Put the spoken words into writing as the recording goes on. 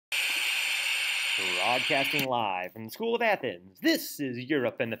Broadcasting live from the School of Athens, this is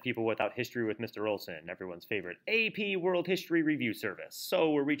Europe and the People Without History with Mr. Olson, everyone's favorite AP World History Review Service.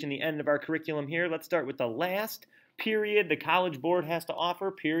 So we're reaching the end of our curriculum here. Let's start with the last period the College Board has to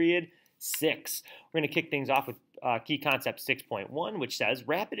offer, period 6. We're going to kick things off with Key Concept 6.1, which says,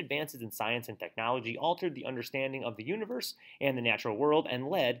 rapid advances in science and technology altered the understanding of the universe and the natural world and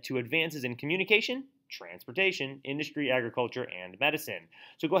led to advances in communication, transportation, industry, agriculture, and medicine.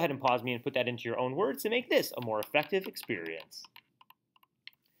 So go ahead and pause me and put that into your own words to make this a more effective experience.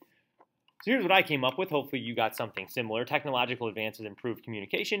 So here's what I came up with. Hopefully you got something similar. Technological advances improved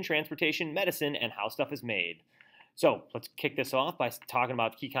communication, transportation, medicine, and how stuff is made. So let's kick this off by talking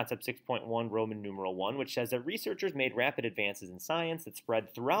about Key Concept 6.1, Roman numeral 1, which says that researchers made rapid advances in science that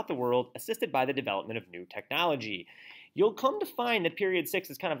spread throughout the world, assisted by the development of new technology. You'll come to find that period 6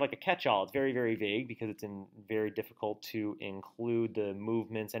 is kind of like a catch-all. It's very, very vague because it's very difficult to include the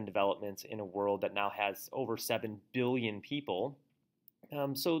movements and developments in a world that now has over 7 billion people.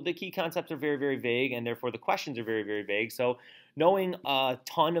 So the key concepts are very, very vague, and therefore the questions are very, very vague. So knowing a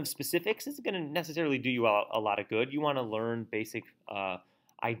ton of specifics isn't going to necessarily do you a lot of good. You want to learn basic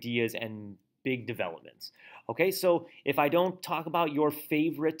ideas and big developments. Okay, so if I don't talk about your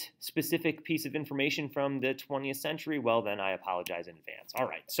favorite specific piece of information from the 20th century, well, then I apologize in advance. All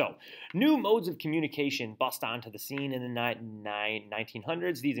right, so new modes of communication bust onto the scene in the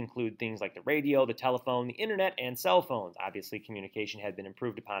 1900s. These include things like the radio, the telephone, the internet, and cell phones. Obviously, communication had been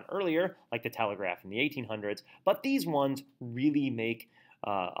improved upon earlier, like the telegraph in the 1800s, but these ones really make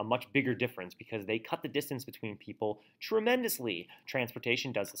a much bigger difference because they cut the distance between people tremendously.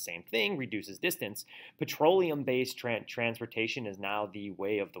 Transportation does the same thing, reduces distance. Petroleum-based transportation is now the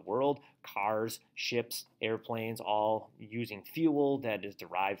way of the world. Cars, ships, airplanes, all using fuel that is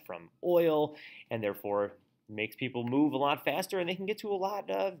derived from oil and therefore makes people move a lot faster and they can get to a lot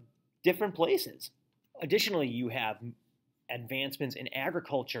of different places. Additionally, you have advancements in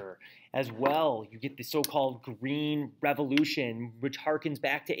agriculture as well. You get the so-called Green Revolution, which harkens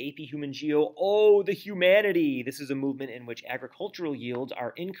back to AP Human Geo. Oh, the humanity! This is a movement in which agricultural yields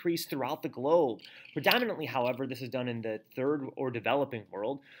are increased throughout the globe. Predominantly, however, this is done in the third or developing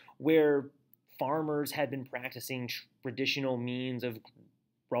world, where farmers had been practicing traditional means of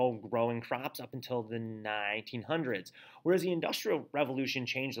growing crops up until the 1900s, whereas the Industrial Revolution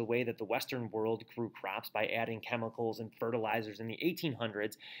changed the way that the Western world grew crops by adding chemicals and fertilizers in the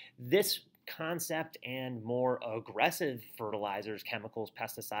 1800s. This concept and more aggressive fertilizers, chemicals,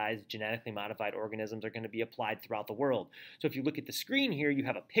 pesticides, genetically modified organisms are going to be applied throughout the world. So if you look at the screen here, you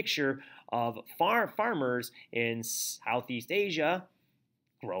have a picture of farmers in Southeast Asia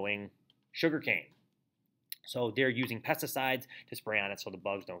growing sugarcane. So they're using pesticides to spray on it so the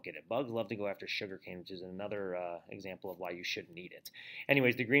bugs don't get it. Bugs love to go after sugarcane, which is another example of why you shouldn't eat it.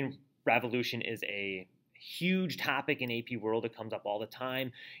 Anyways, the Green Revolution is a huge topic in AP World. It comes up all the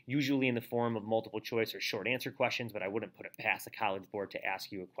time, usually in the form of multiple choice or short answer questions, but I wouldn't put it past the College Board to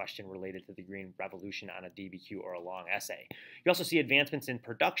ask you a question related to the Green Revolution on a DBQ or a long essay. You also see advancements in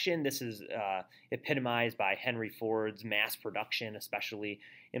production. This is epitomized by Henry Ford's mass production, especially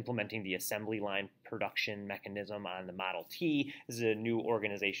implementing the assembly line production mechanism on the Model T. This is a new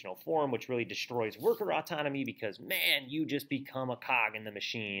organizational form which really destroys worker autonomy because, man, you just become a cog in the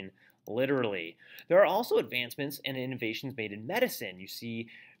machine, literally. There are also advancements and innovations made in medicine. You see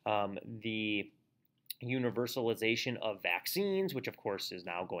the universalization of vaccines, which of course is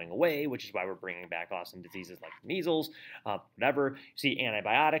now going away, which is why we're bringing back awesome diseases like measles, whatever. You see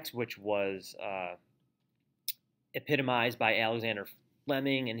antibiotics, which was epitomized by Alexander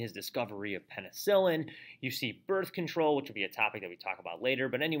Fleming and his discovery of penicillin. You see birth control, which will be a topic that we talk about later.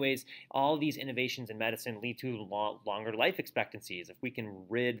 But anyways, all these innovations in medicine lead to longer life expectancies. If we can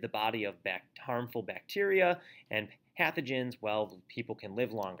rid the body of harmful bacteria and pathogens, well, people can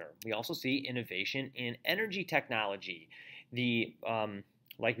live longer. We also see innovation in energy technology.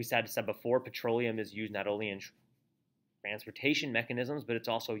 Like we said before, petroleum is used not only in transportation mechanisms, but it's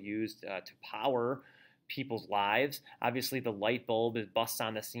also used to power people's lives. Obviously, the light bulb busts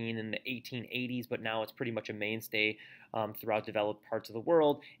on the scene in the 1880s, but now it's pretty much a mainstay throughout developed parts of the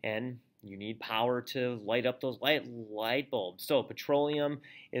world, and you need power to light up those light bulbs. So petroleum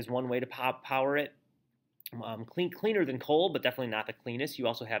is one way to power it. Cleaner than coal, but definitely not the cleanest. You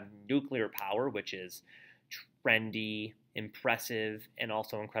also have nuclear power, which is trendy, impressive, and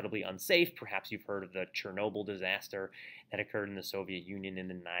also incredibly unsafe. Perhaps you've heard of the Chernobyl disaster that occurred in the Soviet Union in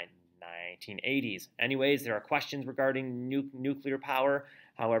the 1980s. Anyways, there are questions regarding nuclear power.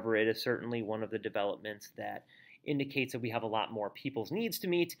 However, it is certainly one of the developments that indicates that we have a lot more people's needs to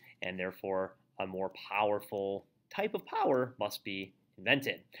meet, and therefore a more powerful type of power must be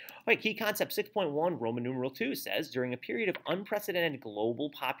invented. All right, key concept 6.1, Roman numeral 2 says, during a period of unprecedented global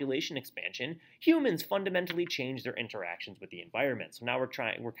population expansion, humans fundamentally change their interactions with the environment. So now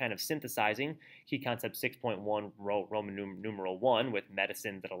we're kind of synthesizing key concept 6.1, Roman numeral 1, with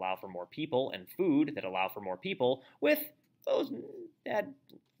medicine that allow for more people and food that allow for more people, with that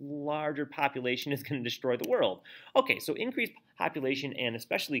larger population is going to destroy the world. Okay, so increased population and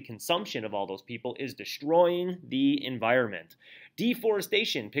especially consumption of all those people is destroying the environment.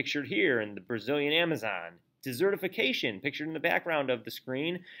 Deforestation, pictured here in the Brazilian Amazon. Desertification, pictured in the background of the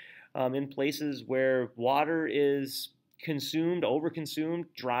screen, in places where water is consumed, overconsumed,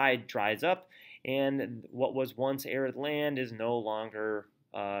 dries up, and what was once arid land is no longer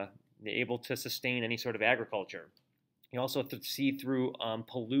able to sustain any sort of agriculture. You also see through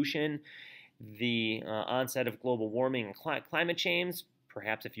pollution the onset of global warming and climate change.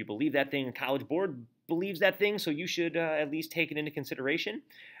 Perhaps if you believe that thing, the College Board believes that thing, so you should at least take it into consideration.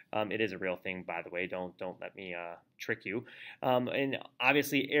 It is a real thing, by the way. Don't let me trick you. And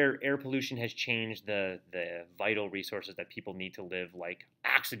obviously, air pollution has changed the vital resources that people need to live, like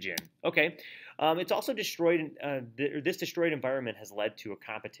oxygen. Okay, it's also destroyed. This destroyed environment has led to a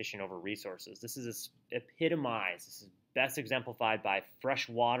competition over resources. This is epitomized. This is best exemplified by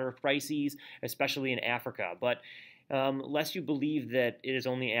freshwater crises, especially in Africa. But lest you believe that it is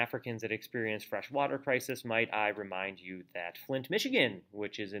only Africans that experience freshwater crisis, might I remind you that Flint, Michigan,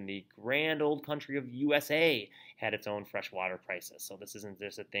 which is in the grand old country of USA, had its own freshwater crisis. So this isn't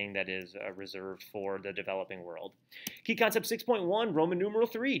just a thing that is reserved for the developing world. Key concept 6.1, Roman numeral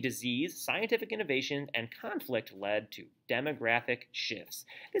 3, disease, scientific innovation, and conflict led to demographic shifts.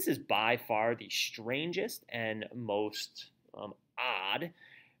 This is by far the strangest and most odd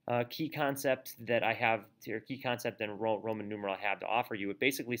key concept that I have, or key concept and Roman numeral I have to offer you. It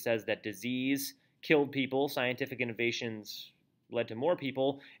basically says that disease killed people, scientific innovations led to more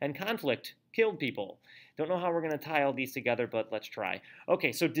people, and conflict killed people. Don't know how we're going to tie all these together, but let's try.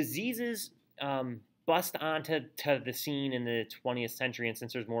 Okay, so diseases bust onto the scene in the 20th century, and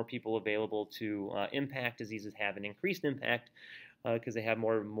since there's more people available to impact, diseases have an increased impact because they have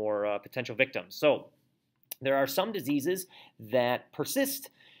more potential victims. So there are some diseases that persist.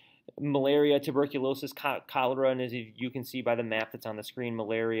 Malaria, tuberculosis, cholera, and as you can see by the map that's on the screen,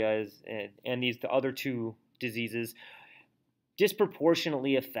 malaria and the other two diseases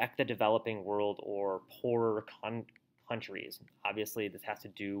disproportionately affect the developing world or poorer countries. Obviously, this has to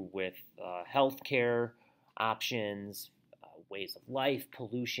do with healthcare options, ways of life,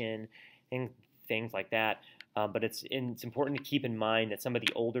 pollution, and things like that. But it's important to keep in mind that some of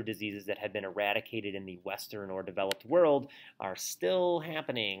the older diseases that have been eradicated in the Western or developed world are still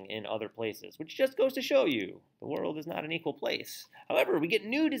happening in other places, which just goes to show you the world is not an equal place. However, we get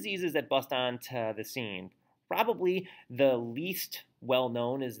new diseases that bust onto the scene. Probably the least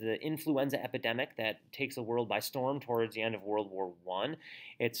well-known is the influenza epidemic that takes the world by storm towards the end of World War I.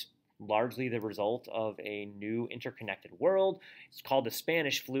 It's largely the result of a new interconnected world. It's called the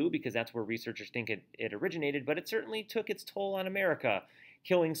Spanish flu because that's where researchers think it originated, but it certainly took its toll on America,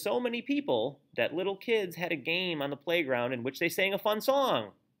 killing so many people that little kids had a game on the playground in which they sang a fun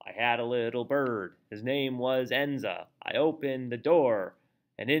song. I had a little bird. His name was Enza. I opened the door,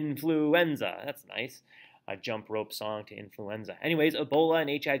 and influenza. That's nice. A jump rope song to influenza. Anyways, Ebola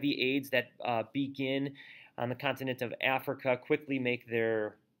and HIV/AIDS that begin on the continent of Africa quickly make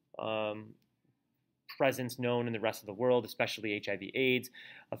their presence known in the rest of the world, especially HIV/AIDS,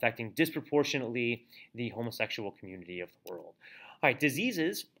 affecting disproportionately the homosexual community of the world. All right,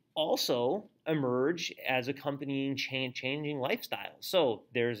 diseases also emerge as accompanying changing lifestyles. So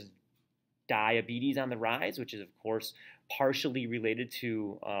there's diabetes on the rise, which is, of course, partially related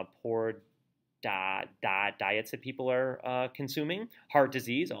to poor diets that people are consuming. Heart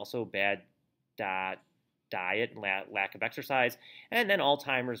disease, also bad diet, lack of exercise, and then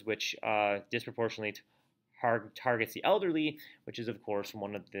Alzheimer's, which disproportionately targets the elderly, which is, of course,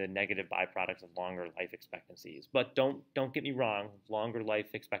 one of the negative byproducts of longer life expectancies. But don't get me wrong, longer life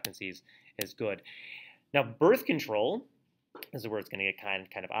expectancies is good. Now, birth control, this is where it's going to get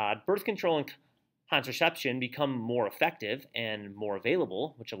kind of odd. Birth control and contraception become more effective and more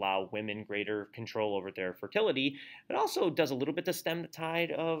available, which allow women greater control over their fertility. It also does a little bit to stem the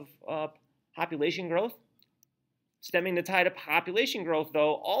tide of population growth. Stemming the tide of population growth,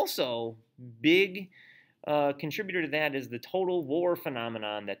 though, also big contributor to that is the total war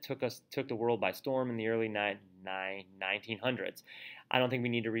phenomenon that took the world by storm in the early 1900s. I don't think we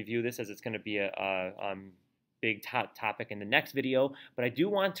need to review this as it's going to be a big topic in the next video, but I do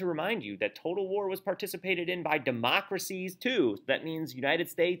want to remind you that total war was participated in by democracies too. That means United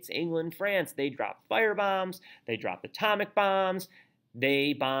States, England, France. They dropped firebombs, they dropped atomic bombs.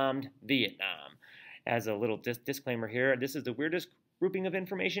 They bombed Vietnam. As a little disclaimer here, this is the weirdest grouping of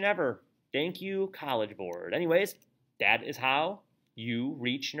information ever. Thank you, College Board. Anyways, that is how you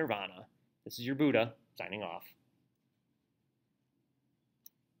reach nirvana. This is your Buddha, signing off.